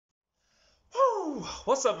Woo!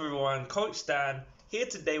 What's up everyone, Coach Dan here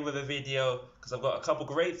today with a video because I've got a couple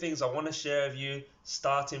great things I want to share with you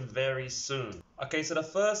starting very soon. Okay, so the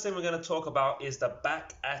first thing we're going to talk about is the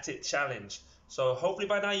Back at It challenge. So hopefully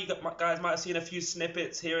by now you guys might have seen a few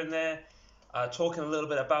snippets here and there talking a little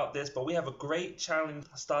bit about this, but we have a great challenge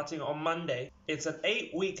starting on Monday. It's an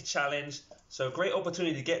 8-week challenge, so great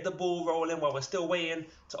opportunity to get the ball rolling while we're still waiting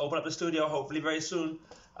to open up the studio hopefully very soon,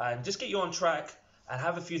 and just get you on track and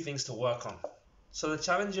have a few things to work on. So the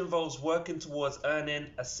challenge involves working towards earning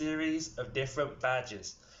a series of different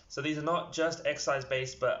badges. So these are not just exercise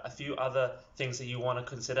based, but a few other things that you want to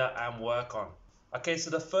consider and work on. Okay, so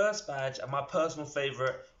the first badge, and my personal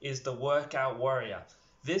favorite, is the Workout Warrior.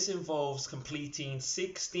 This involves completing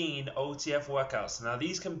 16 OTF workouts. Now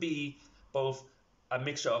these can be both a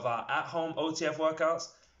mixture of our at-home OTF workouts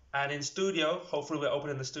and in studio. Hopefully we're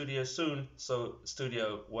opening the studio soon, so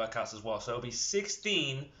studio workouts as well. So it'll be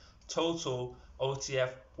 16 total OTF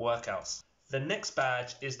workouts. The next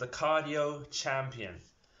badge is the Cardio Champion.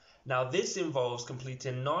 Now this involves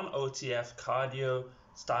completing non-OTF cardio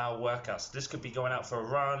style workouts. This could be going out for a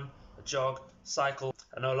run, a jog, cycle.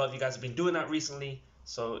 I know a lot of you guys have been doing that recently,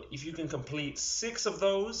 so if you can complete 6 of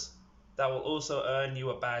those, that will also earn you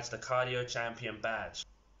a badge, the Cardio Champion badge.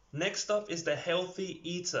 Next up is the Healthy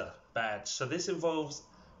Eater badge. So this involves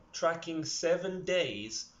tracking 7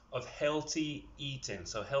 days of healthy eating.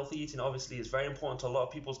 So healthy eating obviously is very important to a lot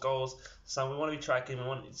of people's goals. So we want to be tracking, we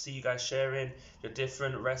want to see you guys sharing your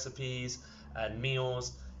different recipes and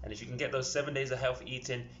meals. And if you can get those 7 days of healthy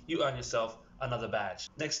eating, you earn yourself another badge.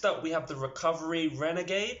 Next up, we have the Recovery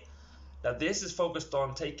Renegade. Now this is focused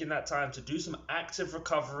on taking that time to do some active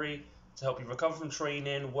recovery to help you recover from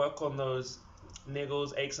training, work on those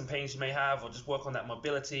niggles, aches and pains you may have, or just work on that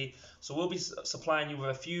mobility. So we'll be supplying you with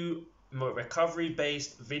a few more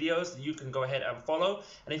recovery-based videos that you can go ahead and follow,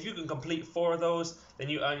 and if you can complete 4 of those, then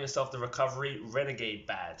you earn yourself the Recovery Renegade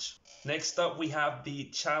badge. Next up, we have the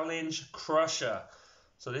Challenge Crusher.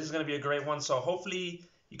 So this is going to be a great one. So hopefully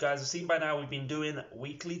you guys have seen by now we've been doing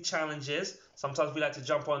weekly challenges. Sometimes we like to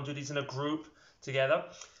jump on and do these in a group together,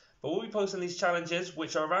 but we'll be posting these challenges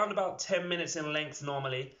which are around about 10 minutes in length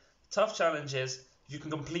normally. Tough challenges. If you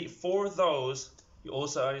can complete 4 of those, you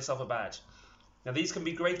also earn yourself a badge. Now these can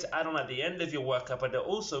be great to add on at the end of your workout, but they're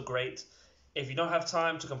also great if you don't have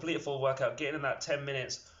time to complete a full workout. Getting in that 10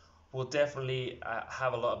 minutes will definitely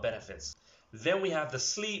have a lot of benefits. Then we have the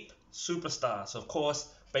Sleep Superstar. So of course,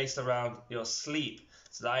 based around your sleep.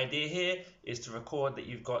 So the idea here is to record that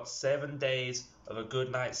you've got 7 days of a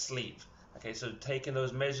good night's sleep. Okay, so taking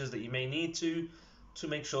those measures that you may need to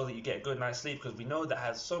make sure that you get a good night's sleep, because we know that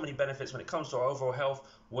has so many benefits when it comes to our overall health,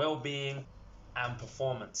 well-being, and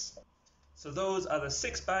performance. So those are the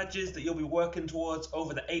 6 badges that you'll be working towards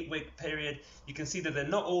over the 8-week period. You can see that they're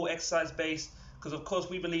not all exercise based, because of course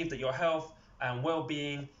we believe that your health and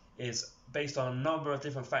well-being is based on a number of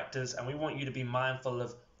different factors, and we want you to be mindful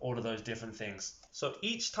of all of those different things. So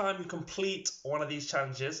each time you complete one of these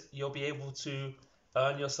challenges, you'll be able to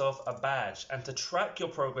earn yourself a badge, and to track your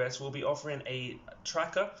progress we'll be offering a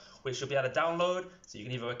tracker which you'll be able to download. So you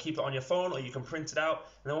can either keep it on your phone or you can print it out,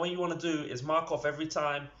 and then what you want to do is mark off every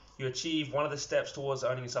time you achieve one of the steps towards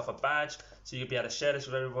earning yourself a badge, so you'll be able to share this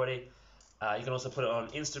with everybody. You can also put it on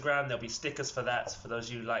Instagram. There'll be stickers for that, for those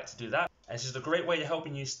of you who like to do that. And it's just a great way to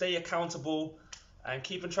helping you stay accountable and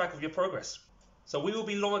keeping track of your progress. So we will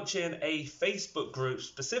be launching a Facebook group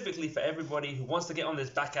specifically for everybody who wants to get on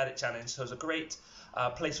this Back at It challenge. So it's a great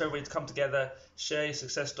place for everybody to come together, share your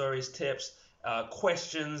success stories, tips,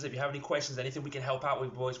 questions. If you have any questions, anything we can help out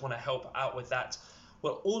with, we always want to help out with that.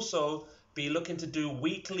 We'll also be looking to do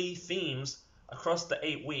weekly themes across the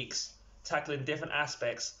 8 weeks, tackling different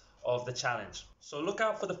aspects of the challenge. So look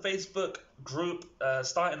out for the Facebook group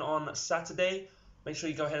starting on Saturday. Make sure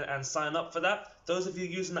you go ahead and sign up for that. Those of you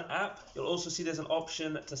using the app, you'll also see there's an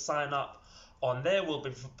option to sign up on there. We'll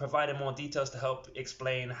be providing more details to help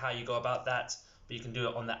explain how you go about that, but you can do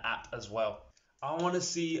it on the app as well. I want to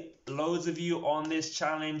see loads of you on this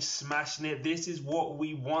challenge smashing it. This is what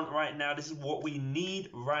we want right now. This is what we need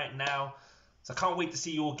right now. So I can't wait to see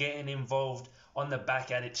you all getting involved on the Back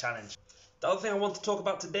at It challenge. The other thing I want to talk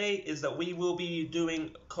about today is that we will be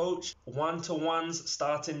doing coach one-to-ones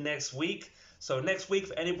starting next week. So next week,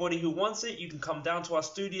 for anybody who wants it, you can come down to our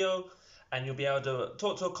studio and you'll be able to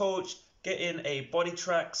talk to a coach, get in a body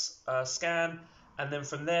tracks scan, and then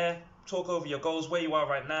from there, talk over your goals, where you are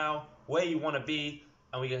right now, where you want to be,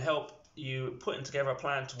 and we can help you putting together a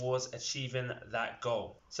plan towards achieving that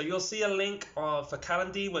goal. So you'll see a link for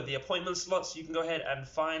Calendly with the appointment slots. You can go ahead and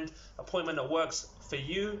find an appointment that works for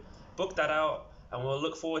you, book that out, and we'll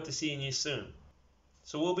look forward to seeing you soon.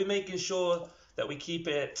 So we'll be making sure that we keep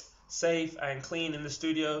it safe and clean in the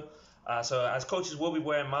studio. So as coaches, we'll be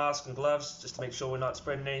wearing masks and gloves just to make sure we're not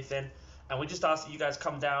spreading anything. And we just ask that you guys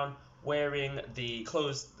come down wearing the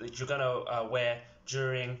clothes that you're going to wear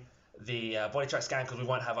during the body track scan, because we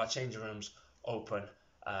won't have our changing rooms open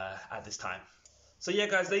at this time. So yeah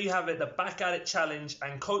guys, there you have it, the Back at It challenge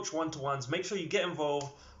and coach one-to-ones. Make sure you get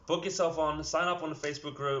involved, book yourself on, sign up on the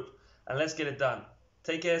Facebook group, and let's get it done.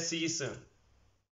 Take care, see you soon.